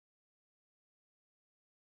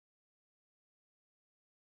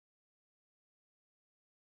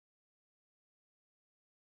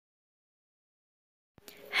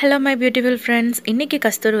Hello my beautiful friends. இன்னைக்கு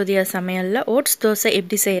கஸ்தூரி சமையல்ல oats dosa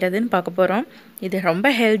எப்படி செய்யறதுன்னு பார்க்க போறோம். இது ரொம்ப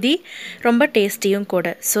ஹெல்தி, ரொம்ப டேஸ்டியும்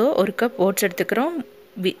கூட. சோ ஒரு கப் ஓட்ஸ் எடுத்துக்கறோம்.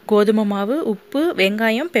 கோதுமை மாவு, உப்பு,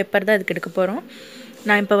 வெங்காயம், பெப்பர் தான் இதுக்கு எடுக்க போறோம்.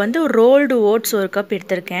 நான் இப்போ வந்து ரோல்டு ஓட்ஸ் ஒரு கப்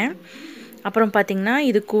எடுத்துர்க்கேன். அப்புறம் பாத்தீங்கன்னா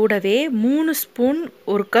இது கூடவே 3 ஸ்பூன்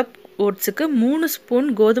ஒரு கப் ஓட்ஸ்க்கு 3 ஸ்பூன்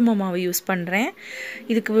கோதுமை மாவு யூஸ் பண்றேன்.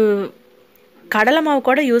 இதுக்கு கடலை மாவு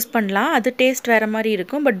கூட யூஸ் பண்ணலாம். அது டேஸ்ட் வேற மாதிரி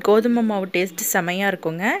இருக்கும். பட் கோதுமை மாவு டேஸ்ட் செமையா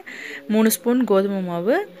இருக்குங்க. 3 ஸ்பூன் கோதுமை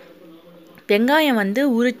மாவு. வெங்காயம் வந்து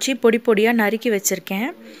உரிச்சி பொடி பொடியா நறுக்கி வச்சிருக்கேன்.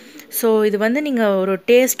 ஸோ இது வந்து நீங்கள் ஒரு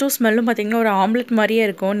டேஸ்ட்டும் ஸ்மெல்லும் பார்த்தீங்கன்னா ஒரு ஆம்லெட் மாதிரியே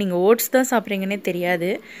இருக்கும். நீங்கள் ஓட்ஸ் தான் சாப்பிட்றீங்கன்னே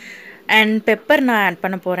தெரியாது. அண்ட் பெப்பர் நான் ஆட்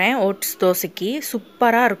பண்ண போகிறேன் ஓட்ஸ் தோசைக்கு.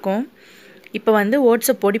 சூப்பராக இருக்கும். இப்போ வந்து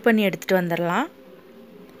ஓட்ஸை பொடி பண்ணி எடுத்துகிட்டு வந்துடலாம்.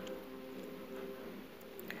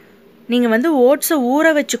 நீங்கள் வந்து ஓட்ஸை ஊற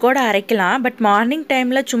வச்சு கூட அரைக்கலாம். பட் மார்னிங்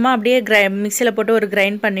டைமில் சும்மா அப்படியே மிக்சியில் போட்டு ஒரு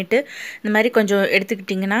கிரைண்ட் பண்ணிவிட்டு இந்த மாதிரி கொஞ்சம்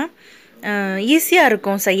எடுத்துக்கிட்டிங்கன்னா ஈஸியாக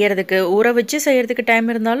இருக்கும் செய்யறதுக்கு. ஊற வச்சு செய்யறதுக்கு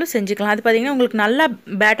டைம் இருந்தாலும் செஞ்சுக்கலாம். அது பார்த்திங்கன்னா உங்களுக்கு நல்லா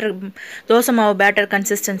பேட்டர் தோசை மாவு பேட்டர்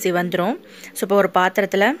கன்சிஸ்டன்சி வந்துடும். ஸோ இப்போ ஒரு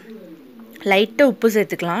பாத்திரத்தில் லைட்டாக உப்பு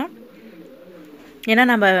சேர்த்துக்கலாம். ஏன்னா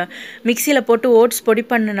நம்ம மிக்சியில் போட்டு ஓட்ஸ் பொடி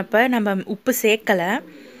பண்ணினப்போ நம்ம உப்பு சேர்க்கலை.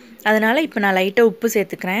 அதனால் இப்போ நான் லைட்டாக உப்பு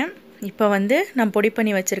சேர்த்துக்கிறேன். இப்போ வந்து நான் பொடி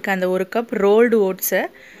பண்ணி வச்சுருக்கேன் அந்த ஒரு கப் ரோல்டு ஓட்ஸை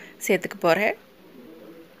சேர்த்துக்க போகிறேன்.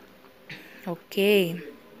 ஓகே,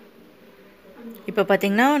 இப்போ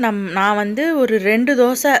பார்த்திங்கன்னா நான் வந்து ஒரு 2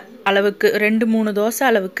 தோசை அளவுக்கு 2-3 தோசை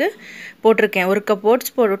அளவுக்கு போட்டிருக்கேன். ஒரு கப்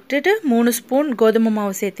ஓட்ஸ் போட்டுட்டு 3 ஸ்பூன் கோதுமை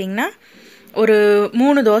மாவு சேர்த்திங்கன்னா ஒரு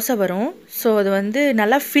 3 தோசை வரும். ஸோ அது வந்து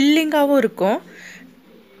நல்லா ஃபில்லிங்காகவும் இருக்கும்.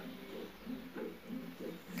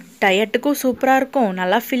 டயட்டுக்கும் சூப்பராக இருக்கும்,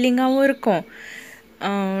 நல்லா ஃபில்லிங்காகவும் இருக்கும்,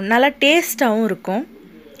 நல்லா டேஸ்ட்டாகவும் இருக்கும்.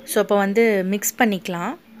 ஸோ இப்போ வந்து மிக்ஸ்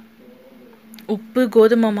பண்ணிக்கலாம். உப்பு,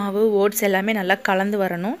 கோதுமை மாவு, ஓட்ஸ் எல்லாமே நல்லா கலந்து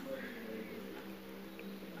வரணும்.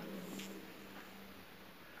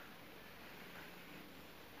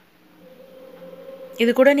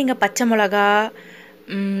 இது கூட நீங்கள் பச்சை மிளகா,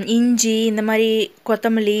 இஞ்சி, இந்த மாதிரி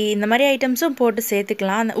கொத்தமல்லி, இந்த மாதிரி ஐட்டம்ஸும் போட்டு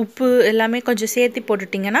சேர்த்துக்கலாம். அந்த உப்பு எல்லாமே கொஞ்சம் சேர்த்து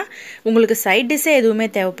போட்டுட்டிங்கன்னா உங்களுக்கு சைட் டிஷ்ஷே எதுவுமே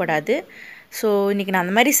தேவைப்படாது. ஸோ இன்றைக்கி நான்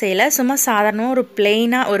அந்த மாதிரி செய்யலை. சும்மா சாதாரணமாக ஒரு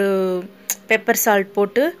ப்ளெயினாக ஒரு பெப்பர் சால்ட்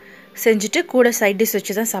போட்டு செஞ்சுட்டு கூட சைட் டிஷ்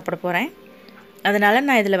வச்சு தான் சாப்பிட போகிறேன். அதனால்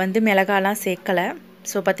நான் இதில் வந்து மிளகாலாம் சேர்க்கலை.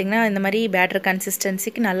 ஸோ பார்த்திங்கன்னா இந்த மாதிரி பேட்டர்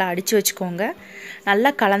கன்சிஸ்டன்சிக்கு நல்லா அடித்து வச்சுக்கோங்க.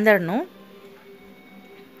 நல்லா கலந்துடணும்.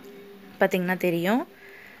 பார்த்திங்கன்னா தெரியும்.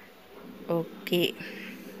 ஓகே,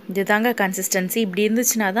 இதுதாங்க கன்சிஸ்டன்சி. இப்படி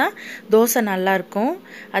இருந்துச்சுன்னா தான் தோசை நல்லாயிருக்கும்.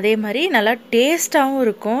 அதே மாதிரி நல்லா டேஸ்ட்டாகவும்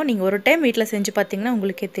இருக்கும். நீங்கள் ஒரு டைம் வீட்டில் செஞ்சு பார்த்திங்கன்னா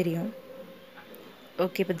உங்களுக்கே தெரியும்.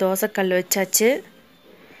 ஓகே, இப்போ தோசை கல் வச்சாச்சு.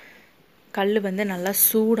 கல் வந்து நல்லா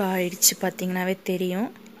சூடாகிடுச்சு, பார்த்திங்கனாவே தெரியும்.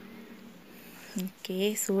 ஓகே,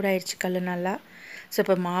 சூடாகிடுச்சு கல் நல்லா. ஸோ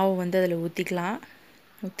இப்போ மாவு வந்து அதில் ஊற்றிக்கலாம்.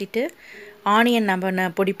 ஊற்றிட்டு ஆனியன் நம்ம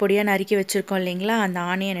பொடி பொடியாக நறுக்கி வச்சுருக்கோம் இல்லைங்களா, அந்த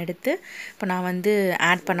ஆனியன் எடுத்து இப்போ நான் வந்து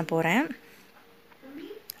ஆட் பண்ண போகிறேன்.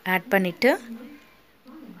 ஆட் பண்ணிவிட்டு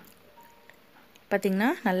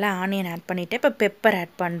பார்த்திங்கன்னா நல்லா ஆனியன் ஆட் பண்ணிவிட்டு இப்போ பெப்பர்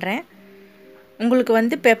ஆட் பண்ணுறேன். உங்களுக்கு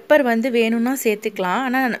வந்து பெப்பர் வந்து வேணும்னா சேர்த்துக்கலாம்.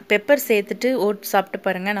 ஆனால் பெப்பர் சேர்த்துட்டு ஓட்ஸ் சாப்பிட்டு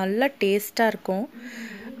பாருங்கள், நல்லா டேஸ்ட்டாக இருக்கும்.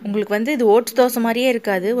 உங்களுக்கு வந்து இது ஓட்ஸ் தோசை மாதிரியே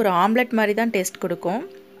இருக்காது, ஒரு ஆம்லெட் மாதிரி தான் டேஸ்ட் கொடுக்கும்.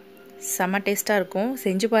 செம்ம டேஸ்ட்டாக இருக்கும்,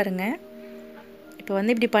 செஞ்சு பாருங்கள். இப்போ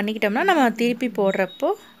வந்து இப்படி பண்ணிக்கிட்டோம்னா நம்ம திருப்பி போடுறப்போ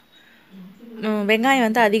வெங்காயம்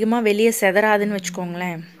வந்து அதிகமாக வெளியே செதறாதுன்னு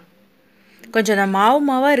வச்சுக்கோங்களேன். கொஞ்சம் அந்த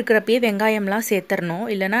மாவாக இருக்கிறப்பயே வெங்காயம்லாம் சேர்த்துடணும்.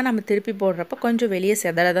 இல்லைனா நம்ம திருப்பி போடுறப்போ கொஞ்சம் வெளியே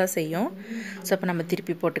செதற தான் செய்யும். ஸோ இப்போ நம்ம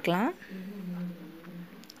திருப்பி போட்டுக்கலாம்.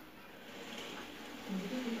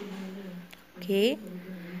 ஓகே,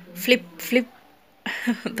 ஃப்ளிப்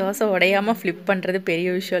தோசை உடையாமல் ஃப்ளிப் பண்ணுறது பெரிய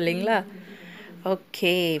விஷயம் இல்லைங்களா.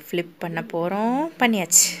 ஓகே, ஃப்ளிப் பண்ண போகிறோம்.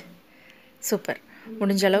 பண்ணியாச்சு. சூப்பர்.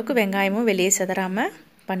 முடிஞ்ச அளவுக்கு வெங்காயமும் வெளியே செதறாமல்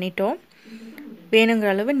பண்ணிட்டோம்.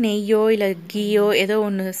 வேணுங்கிற அளவு நெய்யோ இல்லை கீயோ ஏதோ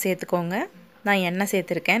ஒன்று சேர்த்துக்கோங்க. நான் எண்ணெய்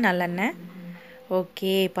சேர்த்துருக்கேன், நல்லெண்ணெய்.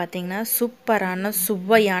 ஓகே, பார்த்திங்கன்னா சூப்பரான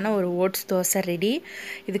சுவையான ஒரு ஓட்ஸ் தோசை ரெடி.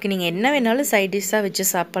 இதுக்கு நீங்கள் என்ன வேணாலும் சைட் டிஷ்ஷாக வச்சு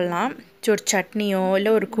சாப்பிட்லாம். ஒரு சட்னியோ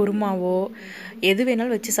இல்லை ஒரு குருமாவோ எது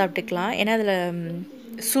வேணாலும் வச்சு சாப்பிட்டுக்கலாம். ஏன்னா அதில்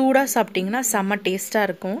சூடாக சாப்பிட்டிங்கன்னா செம்ம டேஸ்ட்டாக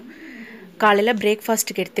இருக்கும். காலையில்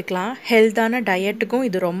பிரேக்ஃபாஸ்ட்டுக்கு எடுத்துக்கலாம். ஹெல்த்தான டயட்டுக்கும்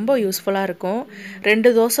இது ரொம்ப யூஸ்ஃபுல்லாக இருக்கும்.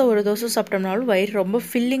 2 தோசை 1 தோசை சாப்பிட்டோம்னாலும் வயிறு ரொம்ப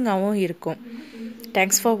ஃபில்லிங்காகவும் இருக்கும்.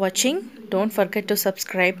 தேங்க்ஸ் ஃபார் வாட்சிங். Don't forget to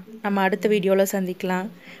subscribe. நம்ம அடுத்த வீடியோவில் சந்திக்கலாம்.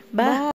 பாய்.